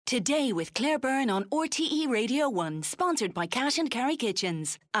Today with Claire Byrne on RTE Radio 1, sponsored by Cash and Carry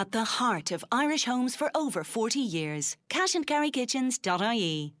Kitchens. At the heart of Irish homes for over 40 years.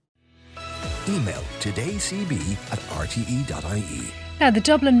 cashandcarrykitchens.ie. Email todaycb@rte.ie. Now, the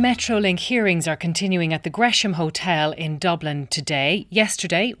Dublin Metrolink hearings are continuing at the Gresham Hotel in Dublin today.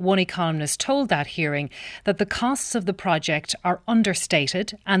 Yesterday, one economist told that hearing that the costs of the project are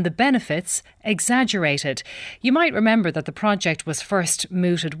understated and the benefits exaggerated. You might remember that the project was first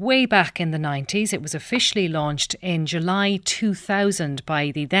mooted way back in the 90s. It was officially launched in July 2000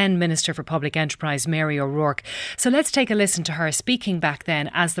 by the then Minister for Public Enterprise, Mary O'Rourke. So let's take a listen to her speaking back then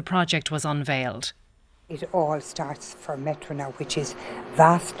as the project was unveiled. It all starts for Metro now, which is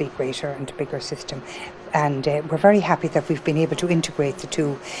vastly greater and bigger system. And we're very happy that we've been able to integrate the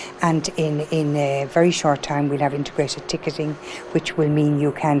two. And in a very short time, we'll have integrated ticketing, which will mean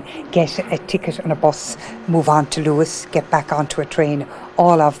you can get a ticket on a bus, move on to Lewis, get back onto a train.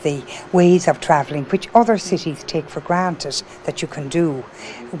 All of the ways of travelling, which other cities take for granted that you can do.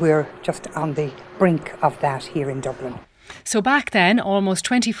 We're just on the brink of that here in Dublin. So back then, almost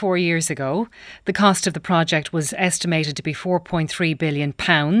 24 years ago, the cost of the project was estimated to be £4.3 billion.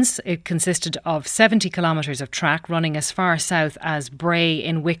 It consisted of 70 kilometres of track running as far south as Bray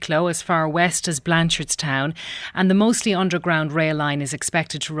in Wicklow, as far west as Blanchardstown, and the mostly underground rail line is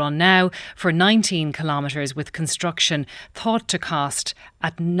expected to run now for 19 kilometres, with construction thought to cost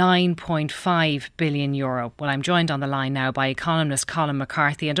at €9.5 billion. Well, I'm joined on the line now by Economist Colm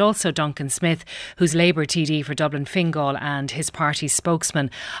McCarthy and also Duncan Smith, who's Labour TD for Dublin Fingal and his party's spokesman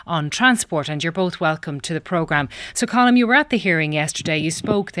on transport. And you're both welcome to the programme. So Colm, you were at the hearing yesterday, you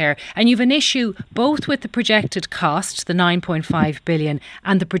spoke there, and you've an issue both with the projected cost, the 9.5 billion,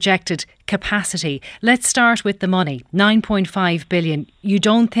 and the projected capacity. Let's start with the money. 9.5 billion. You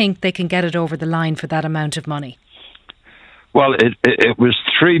don't think they can get it over the line for that amount of money? Well, it was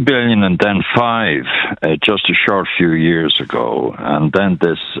 3 billion and then 5 just a short few years ago. And then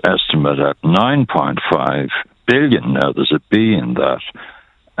this estimate at 9.5 billion, now there's a B in that,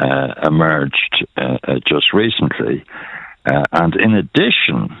 emerged just recently. And in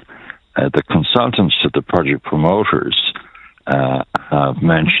addition, the consultants to the project promoters have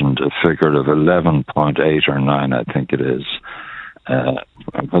mentioned a figure of 11.8 or 9, I think it is.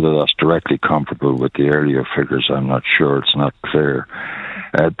 Whether that's directly comparable with the earlier figures, I'm not sure. It's not clear.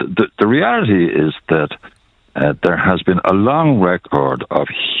 The reality is that there has been a long record of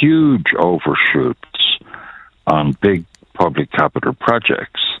huge overshoots on big public capital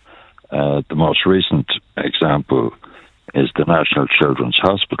projects. The most recent example is the National Children's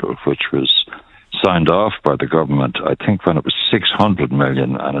Hospital, which was signed off by the government, I think, when it was 600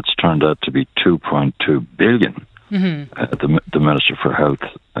 million, and it's turned out to be 2.2 billion. Mm-hmm. The Minister for Health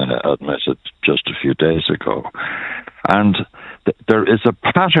admitted just a few days ago. And there is a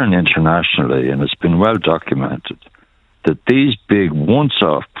pattern internationally, and it's been well documented, that these big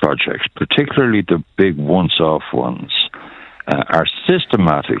once-off projects, particularly the big once-off ones, are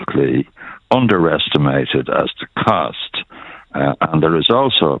systematically underestimated as the cost. And there is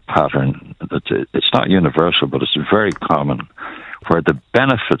also a pattern that it's not universal, but it's very common, where the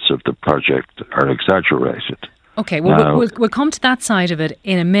benefits of the project are exaggerated. OK, well, we'll come to that side of it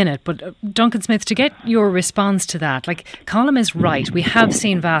in a minute. But Duncan Smith, to get your response to that, Colm is right. We have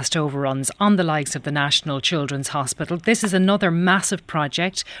seen vast overruns on the likes of the National Children's Hospital. This is another massive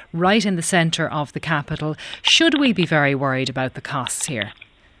project right in the centre of the capital. Should we be very worried about the costs here?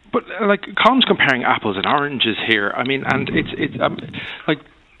 But Colm's comparing apples and oranges here. I mean, and it's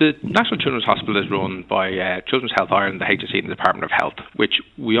the National Children's Hospital is run by Children's Health Ireland, the HSE and the Department of Health, which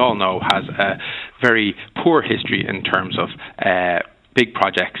we all know has a very poor history in terms of big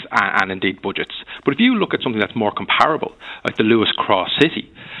projects and indeed budgets. But if you look at something that's more comparable, like the Lewis Cross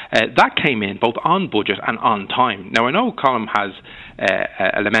City, that came in both on budget and on time. Now, I know Colm has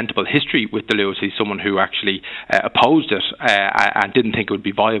a lamentable history with the Lewis. He's someone who actually opposed it and didn't think it would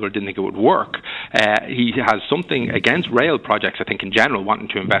be viable, didn't think it would work. He has something against rail projects, I think, in general, wanting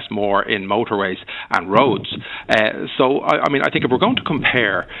to invest more in motorways and roads. So, I think if we're going to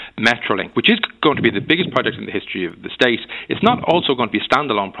compare Metrolink, which is going to be the biggest project in the history of the state, it's not also going to be a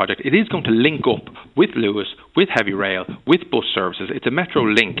standalone project. It is going to link up with Lewis, with heavy rail, with bus services. It's a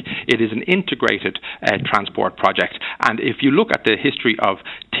Metrolink. It is an integrated transport project. And if you look at the history of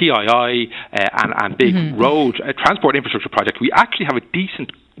TII and big road transport infrastructure projects, we actually have a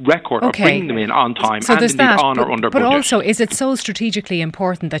decent record of bringing them in on time and indeed on or under budget. But also, is it so strategically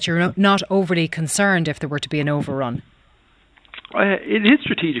important that you're not overly concerned if there were to be an overrun? It is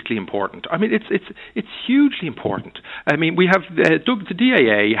strategically important. I mean, it's hugely important. I mean, we have the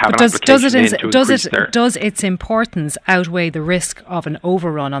DAA have an application does its importance outweigh the risk of an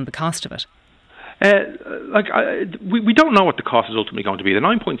overrun on the cost of it? We don't know what the cost is ultimately going to be. The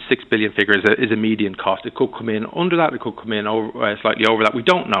 9.6 billion figure is a median cost. It could come in under that. It could come in slightly over that. We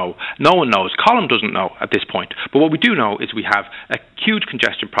don't know. No one knows. Colm doesn't know at this point. But what we do know is we have a huge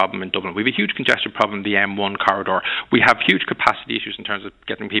congestion problem in Dublin. We have a huge congestion problem in the M1 corridor. We have huge capacity issues in terms of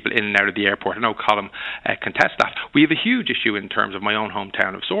getting people in and out of the airport. I know Colm contests that. We have a huge issue in terms of my own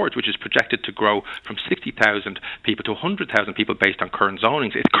hometown of Swords, which is projected to grow from 60,000 people to 100,000 people based on current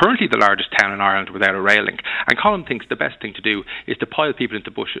zonings. It's currently the largest town in Ireland without a rail link. And Colm thinks the best thing to do is to pile people into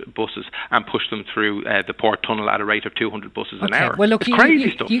buses and push them through the port tunnel at a rate of 200 buses an hour. Well, look,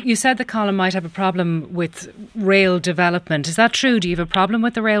 crazy stuff. You said that Colm might have a problem with rail development. Is that true? Do you have a problem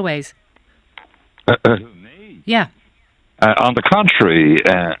with the railways? Me? Yeah. On the contrary,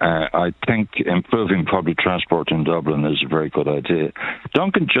 I think improving public transport in Dublin is a very good idea.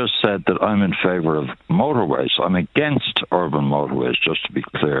 Duncan just said that I'm in favour of motorways. I'm against urban motorways, just to be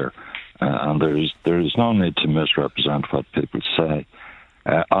clear. And there is no need to misrepresent what people say.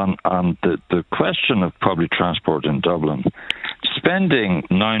 On the question of public transport in Dublin, spending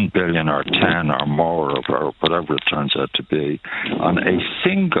 9 billion or 10 or more or whatever it turns out to be on a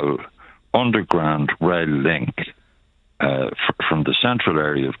single underground rail link from the central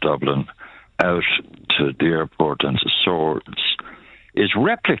area of Dublin out to the airport and to Swords is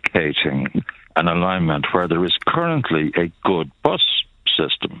replicating an alignment where there is currently a good bus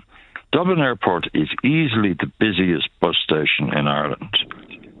system. Dublin Airport is easily the busiest bus station in Ireland.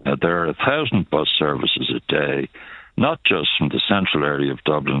 There are 1,000 bus services a day, not just from the central area of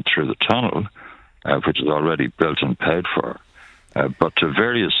Dublin through the tunnel, which is already built and paid for, but to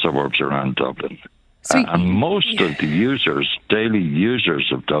various suburbs around Dublin. And most of the daily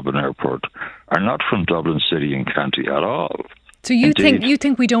users of Dublin Airport, are not from Dublin City and County at all. So you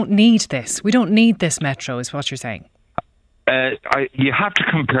think we don't need this? We don't need this metro, is what you're saying? You have to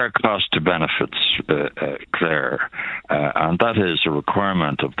compare cost to benefits, Claire, and that is a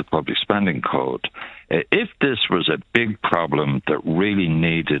requirement of the Public Spending Code. If this was a big problem that really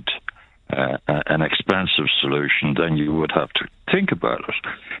needed an expensive solution, then you would have to think about it.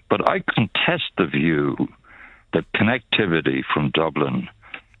 But I contest the view that connectivity from Dublin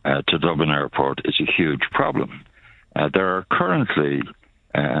to Dublin Airport is a huge problem. There are currently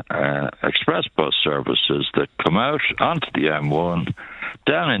express bus services that come out onto the M1,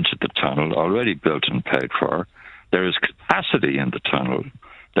 down into the tunnel, already built and paid for. There is capacity in the tunnel.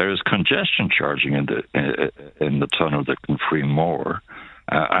 There is congestion charging in the tunnel that can free more,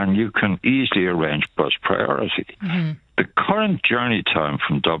 and you can easily arrange bus priority. Mm-hmm. The current journey time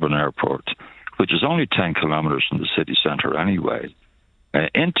from Dublin Airport, which is only 10 kilometres from the city centre anyway,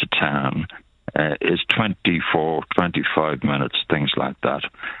 into town, is 24, 25 minutes, things like that.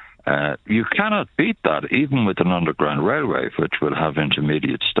 You cannot beat that, even with an underground railway, which will have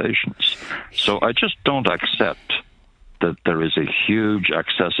intermediate stations. So I just don't accept that there is a huge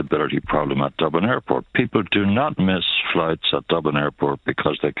accessibility problem at Dublin Airport. People do not miss flights at Dublin Airport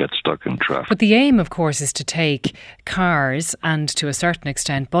because they get stuck in traffic. But the aim, of course, is to take cars and, to a certain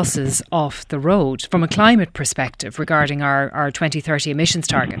extent, buses off the road from a climate perspective regarding our 2030 emissions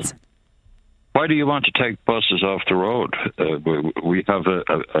targets. Why do you want to take buses off the road? We have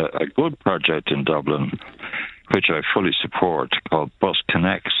a good project in Dublin, which I fully support, called Bus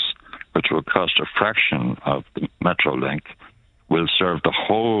Connects, which will cost a fraction of the Metrolink, will serve the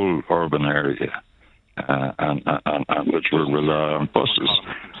whole urban area, and which will rely on buses.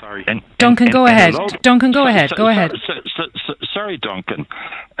 I'm sorry. Duncan, go ahead. Duncan, go ahead. Go ahead. Sorry, Duncan.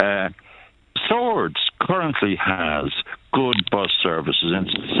 Swords currently has good bus services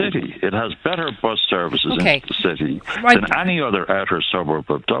into the city. It has better bus services into the city than any other outer suburb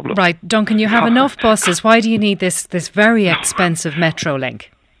of Dublin. Right, Duncan, you have enough buses. Why do you need this very expensive Metrolink?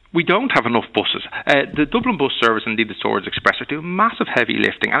 We don't have enough buses. The Dublin bus service and indeed the Swords Express are doing massive heavy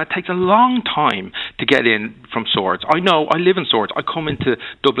lifting, and it takes a long time to get in from Swords. I know, I live in Swords. I come into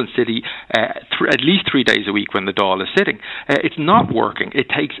Dublin City at least 3 days a week when the Dáil is sitting. It's not working. It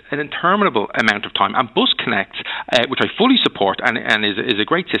takes an interminable amount of time. And Bus Connect, which I fully support and is a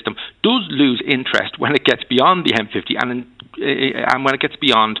great system, does lose interest when it gets beyond the M50 and when it gets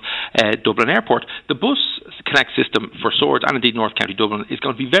beyond Dublin Airport. The bus Connect system for Swords and indeed North County Dublin is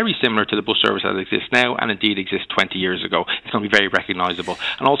going to be very similar to the bus service that exists now and indeed exists 20 years ago. It's going to be very recognisable.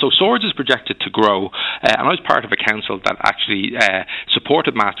 And also Swords is projected to grow, and I was part of a council that actually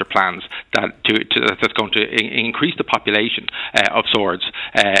supported master plans that's going to increase the population of Swords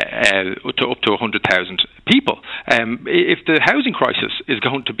to up to 100,000 people. If the housing crisis is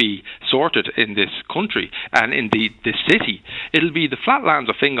going to be sorted in this country and in this city, it'll be the flatlands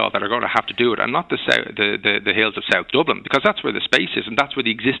of Fingal that are going to have to do it, and not the hills of South Dublin, because that's where the space is and that's where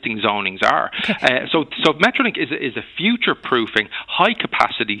the existing zonings are. So Metrolink is a future-proofing,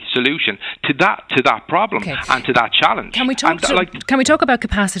 high-capacity solution to that problem and to that challenge. Can we talk about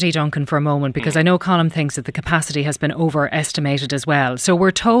capacity, Duncan, for a moment? Because I know Colm thinks that the capacity has been overestimated as well. So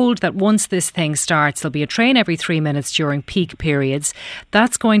we're told that once this thing starts, there'll be a train every 3 minutes during peak periods.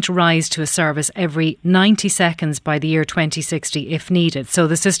 That's going to rise to a service every 90 seconds by the year 2060 if needed. So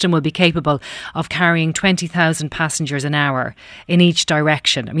the system will be capable of carrying 20,000 passengers an hour in each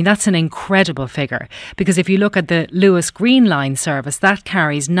direction. I mean, that's an incredible figure, because if you look at the Lewis Green Line service, that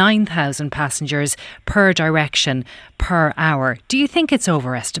carries 9,000 passengers per direction per hour. Do you think it's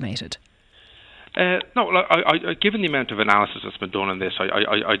overestimated? No, given the amount of analysis that's been done on this,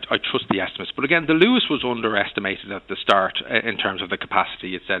 I trust the estimates. But again, the Lewis was underestimated at the start in terms of the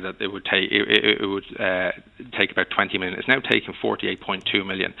capacity. It said that it would take about 20 million. It's now taking 48.2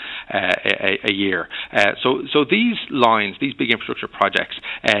 million a year. So these lines, these big infrastructure projects,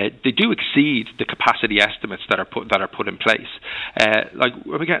 they do exceed the capacity estimates that are put in place.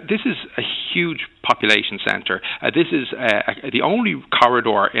 Again, this is a huge population centre. This is the only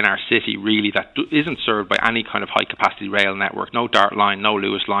corridor in our city really that isn't served by any kind of high capacity rail network. No Dart line, no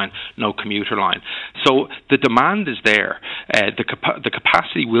Lewis line, no commuter line. So the demand is there. The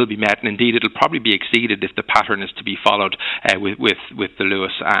capacity will be met, and indeed it'll probably be exceeded if the pattern is to be followed with the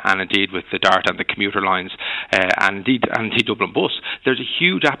Lewis and indeed with the Dart and the commuter lines and indeed Dublin Bus. There's a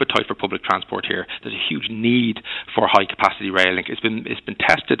huge appetite for public transport here. There's a huge need for high capacity rail link. It's been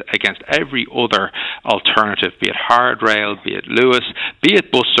tested against every other alternative, be it hard rail, be it Lewis, be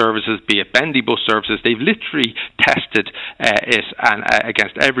it bus services, be it bendy bus services. They've literally tested it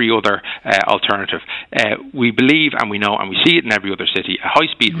against every other alternative. We believe and we know and we see it in every other city. A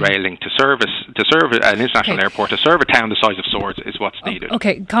high-speed rail link to serve an international airport, to serve a town the size of Swords is what's needed.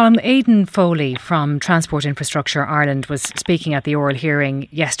 Okay, Colm, Aidan Foley from Transport Infrastructure Ireland was speaking at the oral hearing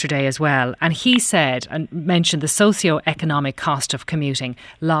yesterday as well, and he said and mentioned the socio-economic cost of commuting,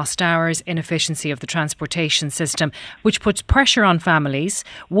 lost hours, inefficiency of the transportation system, which puts pressure on families.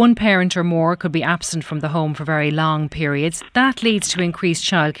 One parent or more could be absent from the home for very long periods. That leads to increased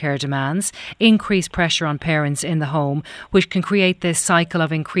childcare demands, increased pressure on parents in the home, which can create this cycle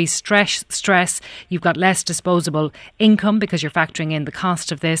of increased stress. You've got less disposable income because you're factoring in the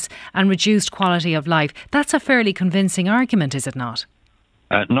cost of this, and reduced quality of life. That's a fairly convincing argument, is it not?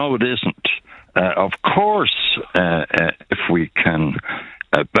 No, it isn't. Of course, if we can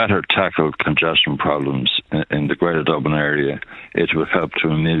better tackle congestion problems in the Greater Dublin area, it will help to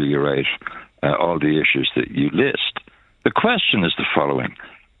ameliorate all the issues that you list. The question is the following.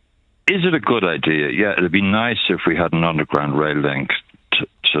 Is it a good idea? Yeah, it'd be nice if we had an underground rail link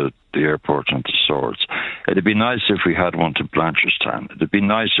to the airport and to Swords. It'd be nice if we had one to Blanchardstown. It'd be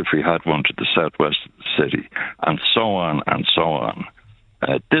nice if we had one to the southwest of the city, and so on and so on.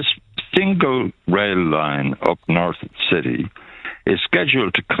 This single rail line up north of the city is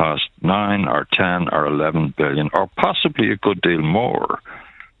scheduled to cost 9 or 10 or 11 billion, or possibly a good deal more.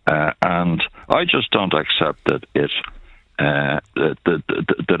 And I just don't accept that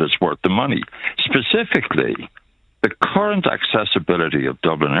that it's worth the money. Specifically, the current accessibility of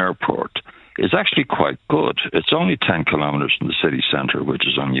Dublin Airport is actually quite good. It's only 10 kilometres from the city centre, which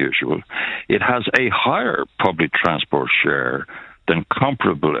is unusual. It has a higher public transport share than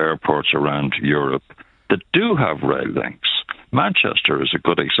comparable airports around Europe that do have rail links. Manchester is a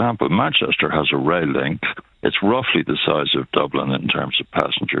good example. Manchester has a rail link. It's roughly the size of Dublin in terms of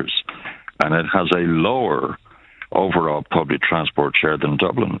passengers, and it has a lower overall public transport share than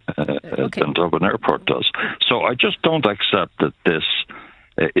Dublin Airport does. So I just don't accept that this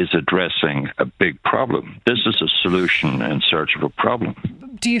is addressing a big problem. This is a solution in search of a problem.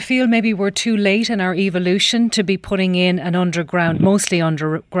 Do you feel maybe we're too late in our evolution to be putting in an mostly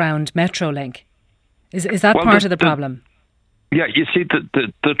underground Metrolink? Is that part of the problem? Yeah, you see,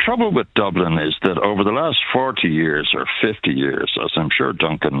 the trouble with Dublin is that over the last 40 years or 50 years, as I'm sure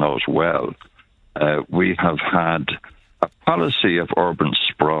Duncan knows well, we have had a policy of urban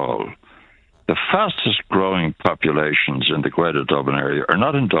sprawl. The fastest growing populations in the Greater Dublin area are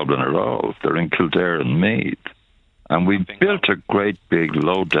not in Dublin at all. They're in Kildare and Meath. And we built a great big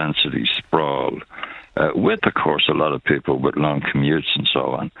low density sprawl with, of course, a lot of people with long commutes and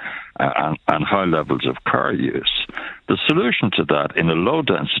so on, and high levels of car use. The solution to that in a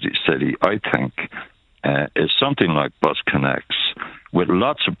low-density city, I think, is something like bus connects, with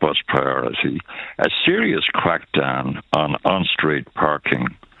lots of bus priority, a serious crackdown on on-street parking,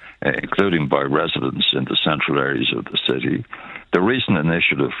 including by residents in the central areas of the city. The recent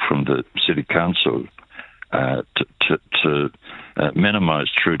initiative from the City Council to minimise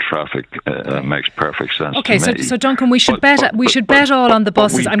through traffic makes perfect sense. Okay, to me. So Duncan, we should bet all on the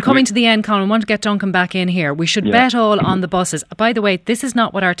buses. I'm coming to the end, Colin. I want to get Duncan back in here. We should bet all on the buses. By the way, this is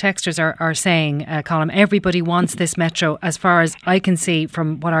not what our texters are saying, Colin. Everybody wants this metro, as far as I can see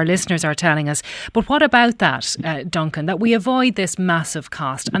from what our listeners are telling us. But what about that, Duncan? That we avoid this massive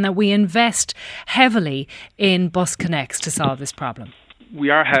cost and that we invest heavily in bus connects to solve this problem. We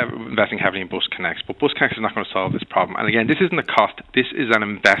are investing heavily in bus connects, but bus connects is not going to solve this problem. And again, this isn't a cost. This is an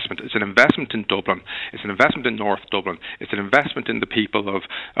investment. It's an investment in Dublin. It's an investment in North Dublin. It's an investment in the people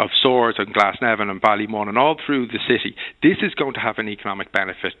of Swords and Glasnevin and Ballymun and all through the city. This is going to have an economic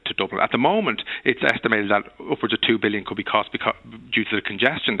benefit to Dublin. At the moment, it's estimated that upwards of $2 billion could be cost due to the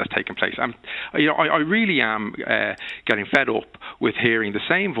congestion that's taking place. I really am getting fed up with hearing the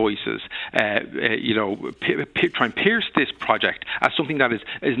same voices, try and pierce this project as something that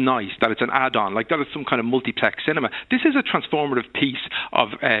is nice, that it's an add-on, like that it's some kind of multiplex cinema. This is a transformative piece of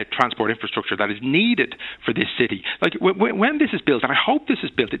transport infrastructure that is needed for this city. Like when this is built, and I hope this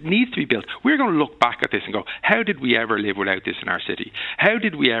is built, it needs to be built, we're going to look back at this and go, how did we ever live without this in our city? How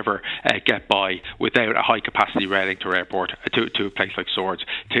did we ever get by without a high-capacity railing to our airport, to a place like Swords,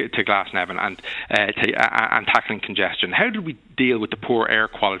 to Glasnevin, and tackling congestion? How did we deal with the poor air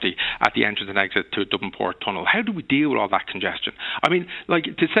quality at the entrance and exit to Dublin Port Tunnel? How do we deal with all that congestion? I mean, like,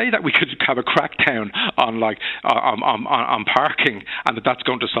 to say that we could have a crackdown on parking and that's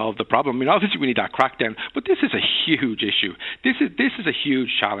going to solve the problem. I mean, obviously we need that crackdown, but this is a huge issue. This is a huge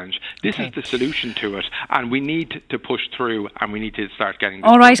challenge. This is the solution to it, and we need to push through, and we need to start getting this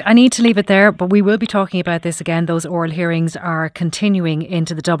all right, I need to leave it there, but we will be talking about this again. Those oral hearings are continuing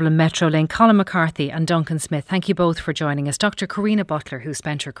into the Dublin Metrolink. Colm McCarthy and Duncan Smith, thank you both for joining us. Dr. Karina Butler, who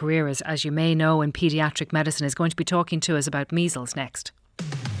spent her career as you may know, in paediatric medicine, is going to be talking to us about measles next.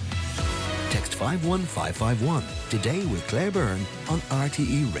 Text 51551 today with Claire Byrne on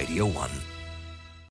RTE Radio 1.